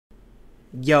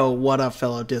Yo, what up,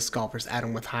 fellow disc golfers?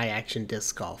 Adam with High Action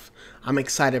Disc Golf. I'm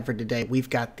excited for today. We've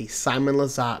got the Simon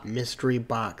Lizotte Mystery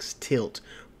Box Tilt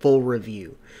full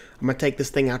review. I'm going to take this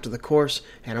thing out to the course,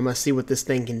 and I'm going to see what this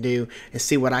thing can do and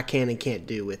see what I can and can't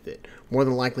do with it. More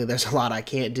than likely, there's a lot I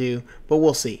can't do, but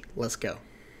we'll see. Let's go.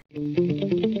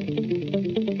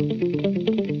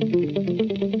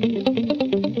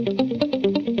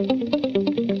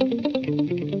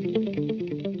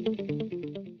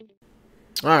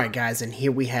 Alright guys, and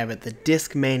here we have it, the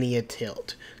Discmania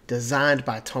Tilt, designed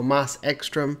by Tomas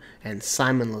Ekstrom and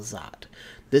Simon Lizotte.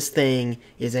 This thing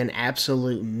is an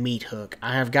absolute meat hook.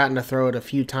 I have gotten to throw it a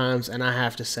few times, and I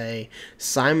have to say,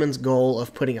 Simon's goal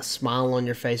of putting a smile on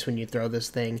your face when you throw this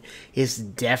thing is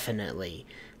definitely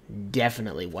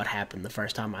what happened the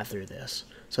first time I threw this.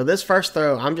 So this first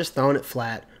throw, I'm just throwing it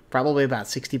flat, probably about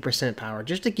 60% power,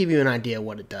 just to give you an idea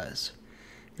what it does.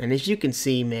 And as you can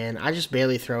see, man, I just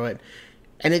barely throw it,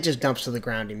 and it just dumps to the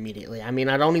ground immediately. I mean,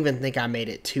 I don't even think I made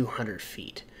it 200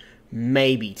 feet.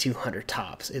 Maybe 200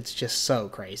 tops. It's just so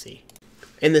crazy.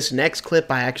 In this next clip,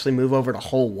 I actually move over to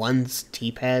hole 1's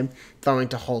tee pad, throwing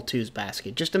to hole 2's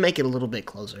basket, just to make it a little bit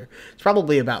closer. It's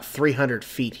probably about 300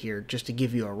 feet here, just to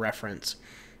give you a reference.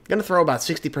 I'm going to throw about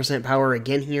 60% power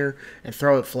again here and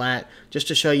throw it flat, just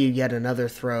to show you yet another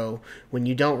throw when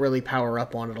you don't really power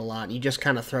up on it a lot. You just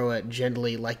kind of throw it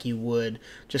gently like you would,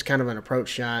 just kind of an approach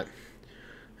shot.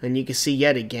 And you can see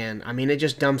yet again, I mean, it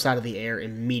just dumps out of the air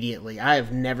immediately. I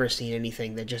have never seen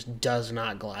anything that just does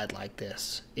not glide like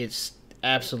this. It's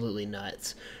absolutely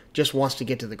nuts. Just wants to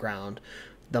get to the ground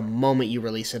the moment you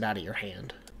release it out of your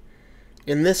hand.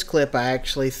 In this clip, I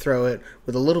actually throw it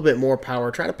with a little bit more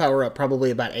power. Try to power up probably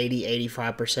about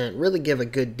 80-85%. Really give a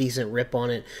good, decent rip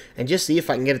on it. And just see if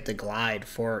I can get it to glide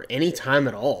for any time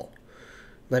at all.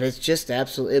 But it's just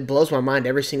absolutely, it blows my mind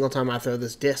every single time I throw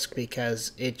this disc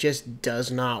because it just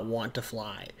does not want to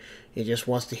fly. It just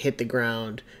wants to hit the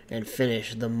ground and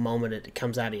finish the moment it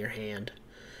comes out of your hand.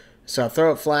 So I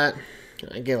throw it flat.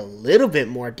 I get a little bit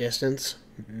more distance,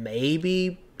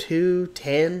 maybe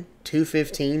 210,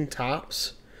 215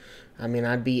 tops. I mean,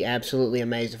 I'd be absolutely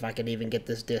amazed if I could even get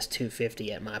this disc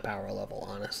 250 at my power level,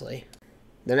 honestly.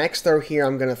 The next throw here,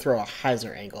 I'm going to throw a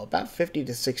hyzer angle, about 50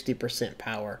 to 60%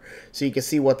 power, so you can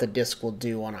see what the disc will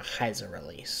do on a hyzer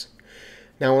release.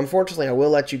 Now, unfortunately, I will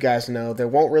let you guys know there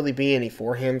won't really be any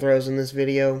forehand throws in this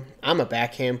video. I'm a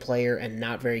backhand player and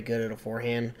not very good at a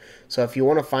forehand, so if you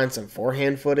want to find some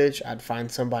forehand footage, I'd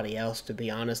find somebody else. To be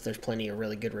honest, there's plenty of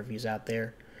really good reviews out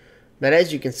there. But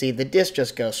as you can see, the disc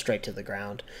just goes straight to the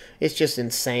ground. It's just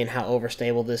insane how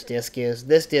overstable this disc is.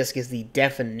 This disc is the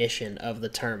definition of the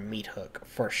term meat hook,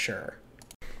 for sure.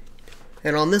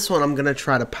 And on this one, I'm going to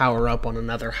try to power up on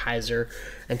another hyzer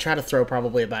and try to throw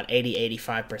probably about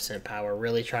 80-85% power.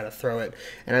 Really try to throw it.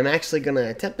 And I'm actually going to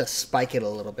attempt to spike it a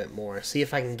little bit more. See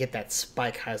if I can get that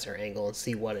spike hyzer angle and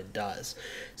see what it does.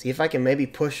 See if I can maybe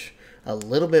push a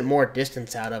little bit more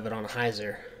distance out of it on a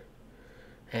hyzer.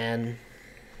 And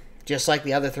just like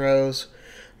the other throws,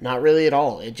 not really at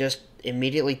all. It just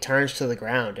immediately turns to the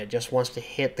ground. It just wants to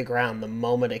hit the ground the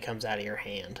moment it comes out of your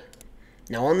hand.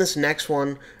 Now on this next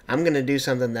one, I'm going to do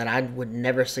something that I would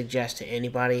never suggest to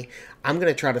anybody. I'm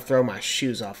going to try to throw my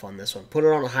shoes off on this one. Put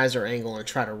it on a hyzer angle and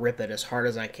try to rip it as hard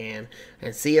as I can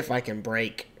and see if I can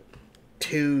break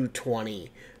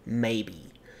 220 maybe.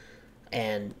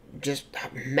 And just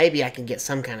maybe I can get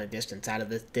some kind of distance out of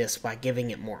this disc by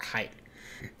giving it more height.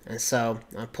 And so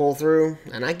I pull through,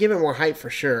 and I give it more height for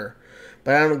sure,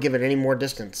 but I don't give it any more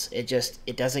distance. It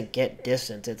doesn't get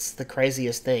distance. It's the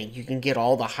craziest thing. You can get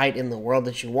all the height in the world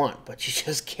that you want, but you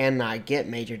just cannot get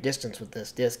major distance with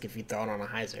this disc if you throw it on a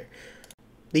hyzer.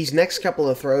 These next couple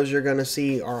of throws you're going to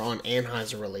see are on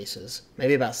anhyzer releases,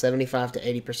 maybe about 75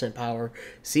 to 80% power.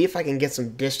 See if I can get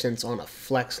some distance on a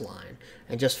flex line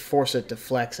and just force it to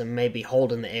flex and maybe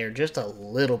hold in the air just a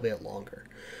little bit longer.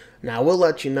 Now, I will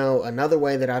let you know, another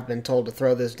way that I've been told to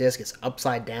throw this disc is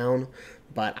upside down,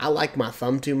 but I like my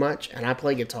thumb too much, and I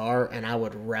play guitar, and I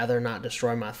would rather not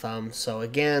destroy my thumb. So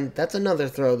again, that's another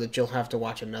throw that you'll have to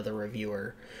watch another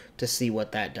reviewer to see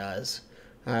what that does.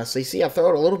 So you see I throw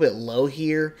it a little bit low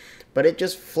here, but it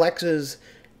just flexes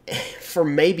for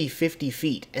maybe 50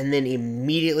 feet, and then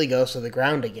immediately goes to the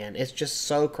ground again. It's just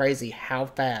so crazy how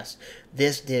fast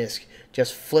this disc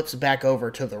just flips back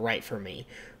over to the right for me.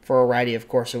 For a righty, of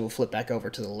course, it will flip back over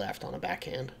to the left on a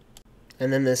backhand.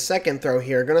 And then this second throw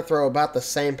here, I'm going to throw about the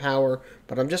same power,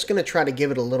 but I'm just going to try to give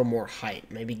it a little more height.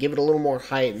 Maybe give it a little more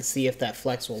height and see if that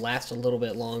flex will last a little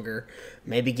bit longer.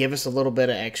 Maybe give us a little bit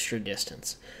of extra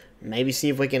distance. Maybe see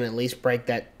if we can at least break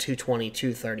that 220,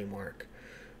 230 mark.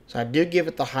 So I do give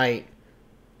it the height,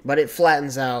 but it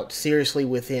flattens out seriously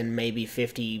within maybe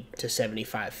 50 to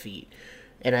 75 feet.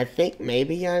 And I think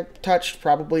maybe I touched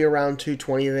probably around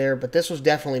 220 there, but this was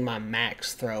definitely my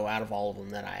max throw out of all of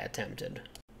them that I attempted.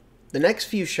 The next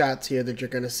few shots here that you're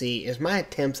going to see is my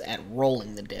attempts at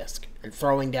rolling the disc and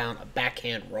throwing down a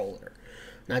backhand roller.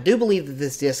 Now, I do believe that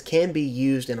this disc can be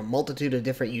used in a multitude of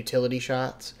different utility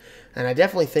shots, and I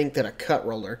definitely think that a cut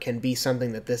roller can be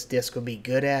something that this disc would be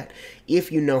good at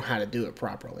if you know how to do it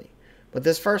properly. But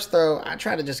this first throw, I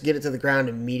try to just get it to the ground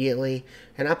immediately,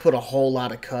 and I put a whole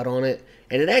lot of cut on it,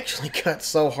 and it actually cuts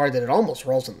so hard that it almost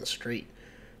rolls in the street.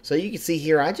 So you can see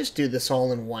here, I just do this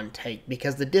all in one take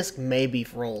because the disc maybe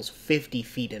rolls 50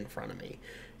 feet in front of me.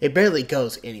 It barely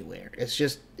goes anywhere.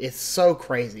 It's so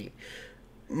crazy.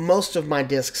 Most of my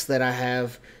discs that I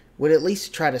have would at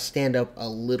least try to stand up a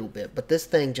little bit, but this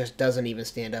thing just doesn't even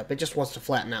stand up. It just wants to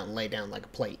flatten out and lay down like a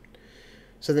plate.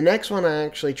 So the next one, I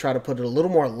actually try to put it a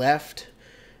little more left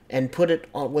and put it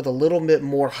on with a little bit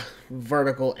more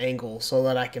vertical angle so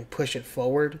that I can push it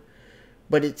forward.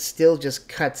 But it still just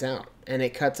cuts out, and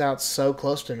it cuts out so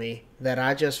close to me that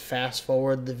I just fast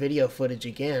forward the video footage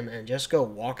again and just go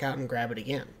walk out and grab it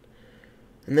again.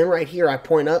 And then right here, I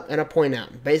point up and I point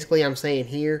out. Basically, I'm saying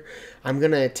here, I'm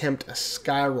going to attempt a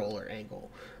sky roller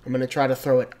angle. I'm going to try to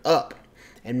throw it up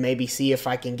and maybe see if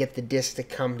I can get the disc to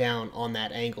come down on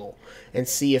that angle and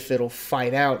see if it'll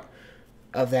fight out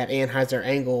of that Anheuser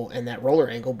angle and that roller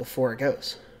angle before it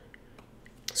goes.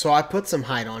 So I put some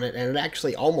height on it, and it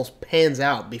actually almost pans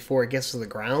out before it gets to the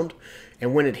ground.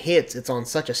 And when it hits, it's on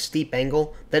such a steep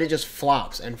angle that it just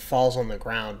flops and falls on the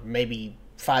ground, maybe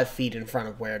 5 feet in front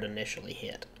of where it initially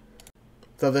hit.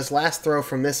 So this last throw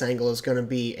from this angle is going to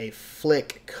be a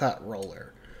flick cut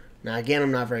roller. Now again,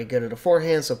 I'm not very good at a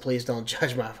forehand, so please don't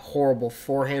judge my horrible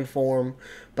forehand form.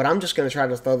 But I'm just going to try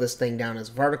to throw this thing down as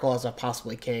vertical as I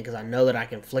possibly can because I know that I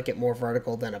can flick it more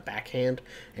vertical than a backhand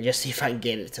and just see if I can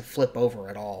get it to flip over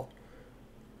at all.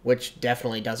 Which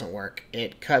definitely doesn't work.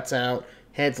 It cuts out,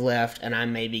 heads left, and I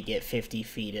maybe get 50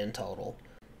 feet in total.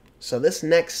 So this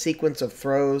next sequence of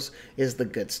throws is the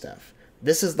good stuff.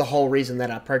 This is the whole reason that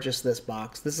I purchased this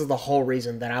box. This is the whole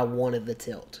reason that I wanted the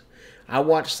tilt. I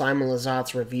watched Simon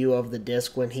Lizotte's review of the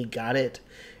disc when he got it,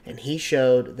 and he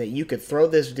showed that you could throw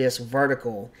this disc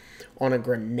vertical on a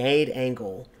grenade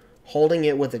angle, holding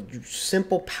it with a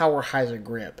simple Powerheiser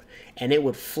grip, and it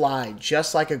would fly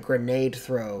just like a grenade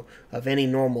throw of any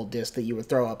normal disc that you would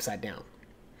throw upside down.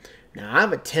 Now,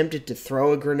 I've attempted to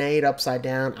throw a grenade upside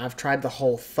down. I've tried the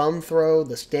whole thumb throw,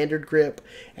 the standard grip,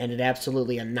 and it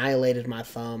absolutely annihilated my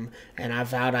thumb, and I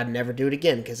vowed I'd never do it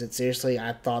again because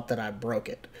I thought that I broke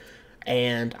it.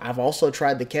 And I've also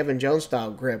tried the Kevin Jones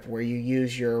style grip where you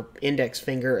use your index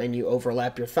finger and you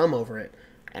overlap your thumb over it.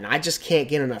 And I just can't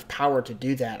get enough power to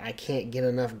do that. I can't get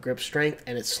enough grip strength,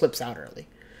 and it slips out early.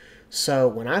 So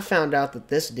when I found out that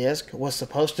this disc was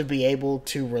supposed to be able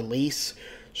to release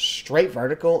straight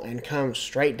vertical and come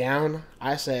straight down,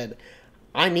 I said,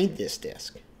 I need this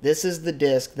disc. This is the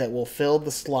disc that will fill the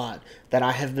slot that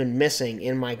I have been missing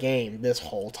in my game this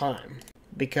whole time.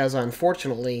 Because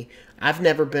unfortunately, I've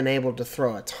never been able to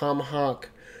throw a tomahawk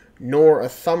nor a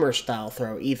thumber style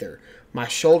throw either. My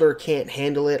shoulder can't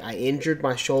handle it. I injured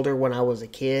my shoulder when I was a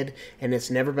kid, and it's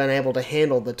never been able to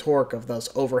handle the torque of those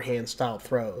overhand style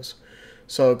throws.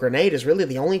 So a grenade is really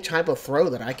the only type of throw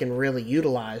that I can really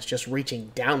utilize just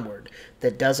reaching downward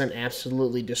that doesn't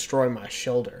absolutely destroy my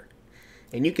shoulder.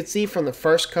 And you can see from the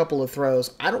first couple of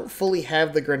throws, I don't fully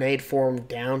have the grenade form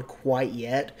down quite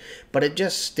yet, but it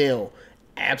just still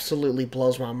absolutely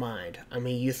blows my mind. I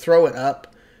mean, you throw it up,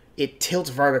 it tilts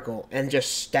vertical and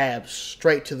just stabs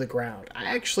straight to the ground. I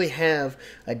actually have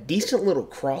a decent little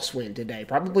crosswind today,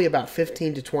 probably about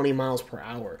 15 to 20 miles per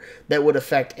hour, that would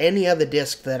affect any other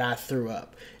disc that I threw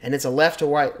up. And it's a left to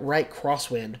right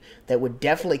crosswind that would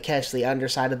definitely catch the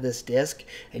underside of this disc.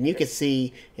 And you can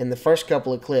see in the first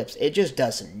couple of clips, it just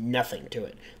does nothing to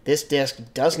it. This disc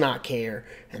does not care,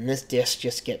 and this disc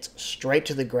just gets straight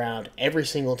to the ground every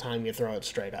single time you throw it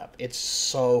straight up. It's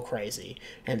so crazy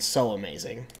and so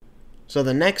amazing. So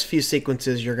the next few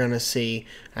sequences you're going to see,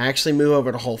 I actually move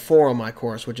over to hole 4 on my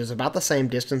course, which is about the same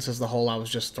distance as the hole I was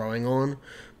just throwing on,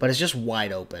 but it's just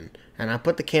wide open. And I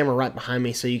put the camera right behind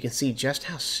me so you can see just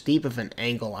how steep of an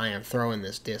angle I am throwing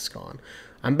this disc on.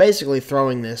 I'm basically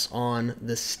throwing this on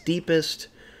the steepest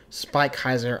spike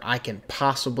hyzer I can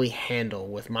possibly handle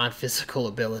with my physical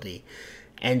ability.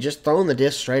 And just throwing the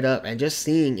disc straight up and just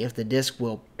seeing if the disc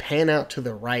will pan out to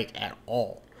the right at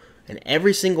all. And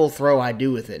every single throw I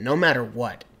do with it, no matter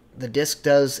what, the disc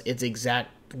does its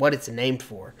exact what it's named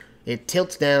for. It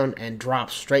tilts down and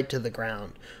drops straight to the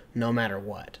ground, no matter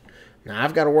what. Now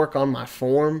I've got to work on my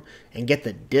form and get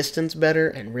the distance better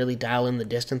and really dial in the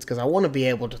distance because I want to be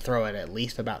able to throw it at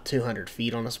least about 200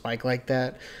 feet on a spike like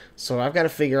that. So I've got to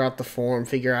figure out the form,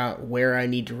 figure out where I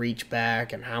need to reach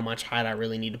back and how much height I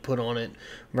really need to put on it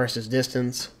versus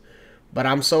distance. But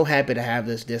I'm so happy to have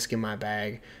this disc in my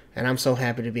bag, and I'm so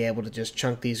happy to be able to just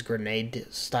chunk these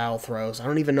grenade-style throws. I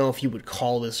don't even know if you would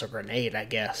call this a grenade, I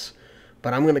guess.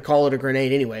 But I'm going to call it a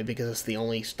grenade anyway because it's the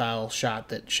only style shot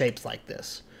that shapes like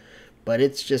this. But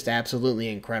it's just absolutely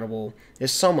incredible.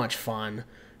 It's so much fun,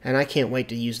 and I can't wait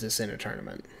to use this in a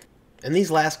tournament. And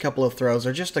these last couple of throws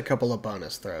are just a couple of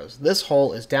bonus throws. This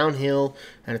hole is downhill,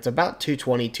 and it's about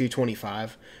 220,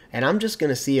 225, and I'm just going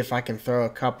to see if I can throw a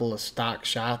couple of stock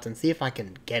shots and see if I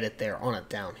can get it there on a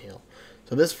downhill.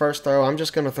 So this first throw, I'm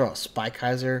just going to throw a spike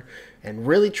hyzer and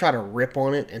really try to rip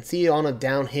on it and see on a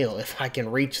downhill if I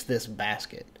can reach this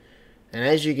basket. And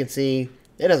as you can see,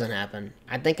 it doesn't happen.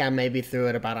 I think I maybe threw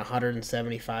it about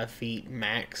 175 feet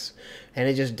max, and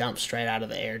it just dumped straight out of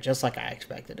the air, just like I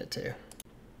expected it to.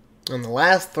 And the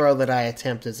last throw that I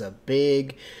attempt is a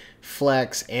big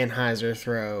flex anhyzer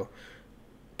throw,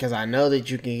 because I know that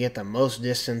you can get the most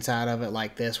distance out of it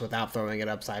like this without throwing it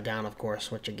upside down, of course,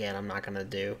 which again, I'm not going to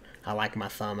do. I like my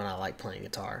thumb and I like playing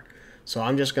guitar. So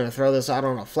I'm just going to throw this out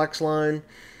on a flex line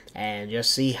and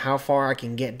just see how far I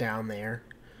can get down there.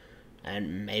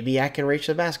 And maybe I can reach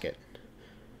the basket.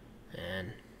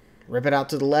 And rip it out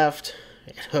to the left.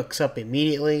 It hooks up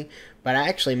immediately. But I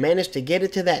actually managed to get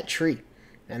it to that tree.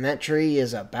 And that tree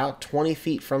is about 20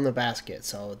 feet from the basket.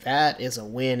 So that is a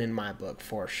win in my book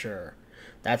for sure.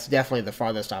 That's definitely the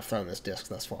farthest I've thrown this disc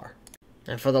thus far.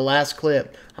 And for the last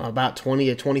clip, I'm about 20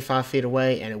 to 25 feet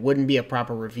away. And it wouldn't be a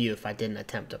proper review if I didn't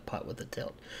attempt a putt with the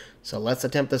tilt. So let's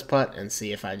attempt this putt and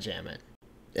see if I jam it.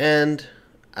 And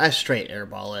I straight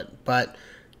airball it, but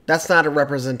that's not a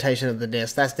representation of the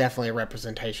disc. That's definitely a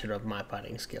representation of my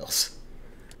putting skills.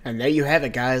 And there you have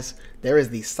it, guys. There is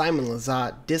the Simon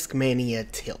Lizotte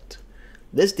Discmania Tilt.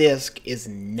 This disc is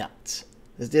nuts.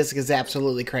 This disc is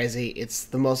absolutely crazy. It's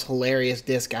the most hilarious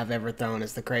disc I've ever thrown.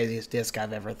 It's the craziest disc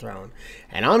I've ever thrown.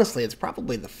 And honestly, it's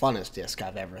probably the funnest disc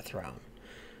I've ever thrown.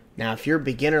 Now, if you're a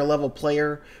beginner level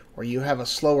player or you have a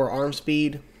slower arm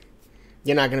speed,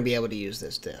 you're not going to be able to use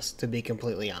this disc, to be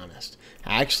completely honest.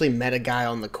 I actually met a guy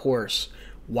on the course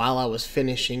while I was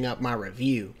finishing up my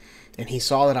review, and he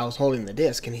saw that I was holding the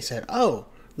disc, and he said, "Oh,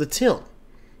 the tilt.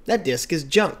 That disc is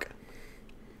junk."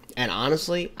 And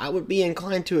honestly, I would be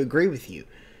inclined to agree with you.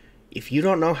 If you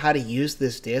don't know how to use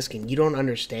this disc and you don't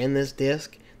understand this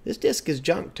disc is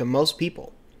junk to most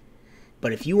people.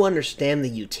 But if you understand the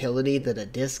utility that a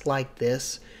disc like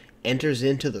this enters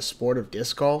into the sport of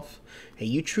disc golf, and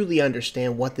you truly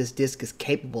understand what this disc is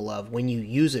capable of when you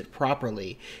use it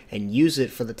properly and use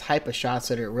it for the type of shots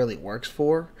that it really works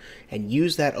for, and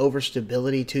use that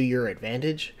overstability to your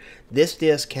advantage, this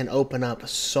disc can open up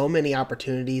so many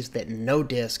opportunities that no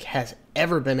disc has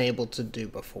ever been able to do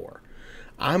before.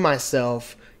 I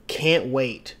myself can't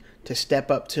wait to step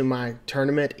up to my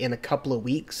tournament in a couple of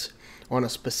weeks on a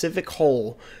specific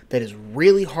hole that is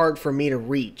really hard for me to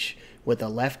reach with a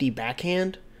lefty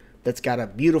backhand that's got a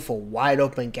beautiful wide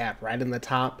open gap right in the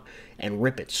top, and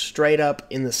rip it straight up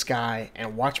in the sky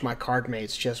and watch my card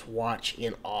mates just watch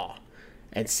in awe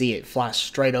and see it fly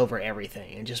straight over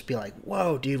everything and just be like,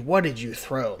 "Whoa, dude, what did you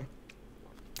throw?"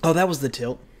 Oh, that was the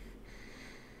tilt.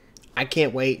 I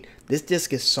can't wait. This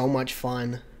disc is so much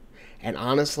fun, and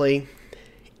honestly,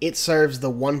 it serves the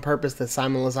one purpose that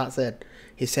Simon Lizotte said.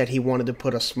 He said he wanted to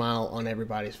put a smile on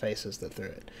everybody's faces that threw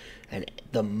it. And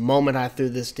the moment I threw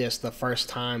this disc the first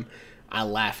time, I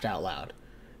laughed out loud.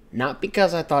 Not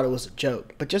because I thought it was a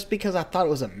joke, but just because I thought it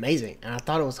was amazing, and I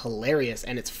thought it was hilarious,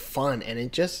 and it's fun, and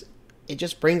it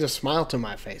just brings a smile to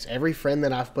my face. Every friend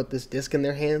that I've put this disc in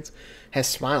their hands has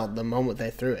smiled the moment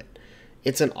they threw it.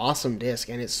 It's an awesome disc,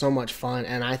 and it's so much fun,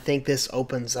 and I think this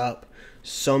opens up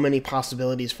so many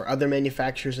possibilities for other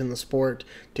manufacturers in the sport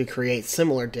to create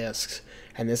similar discs.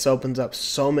 And this opens up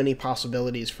so many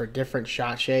possibilities for different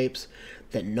shot shapes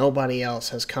that nobody else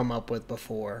has come up with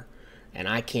before. And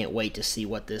I can't wait to see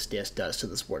what this disc does to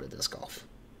the sport of disc golf.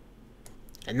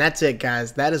 And that's it,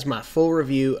 guys. That is my full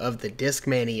review of the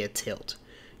Discmania Tilt.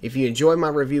 If you enjoyed my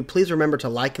review, please remember to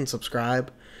like and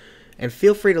subscribe. And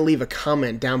feel free to leave a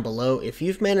comment down below. If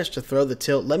you've managed to throw the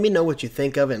tilt, let me know what you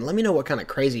think of it, and let me know what kind of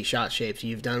crazy shot shapes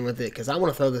you've done with it, because I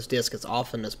want to throw this disc as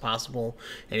often as possible.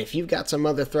 And if you've got some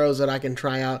other throws that I can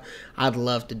try out, I'd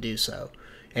love to do so.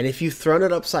 And if you've thrown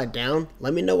it upside down,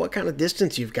 let me know what kind of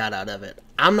distance you've got out of it.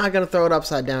 I'm not going to throw it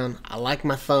upside down. I like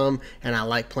my thumb, and I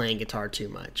like playing guitar too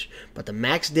much. But the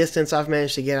max distance I've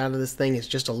managed to get out of this thing is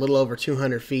just a little over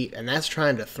 200 feet, and that's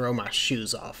trying to throw my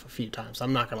shoes off a few times.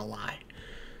 I'm not going to lie.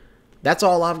 That's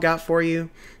all I've got for you.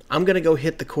 I'm going to go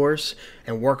hit the course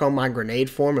and work on my grenade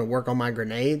form and work on my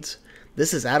grenades.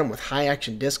 This is Adam with High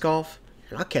Action Disc Golf,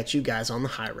 and I'll catch you guys on the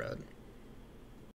high road.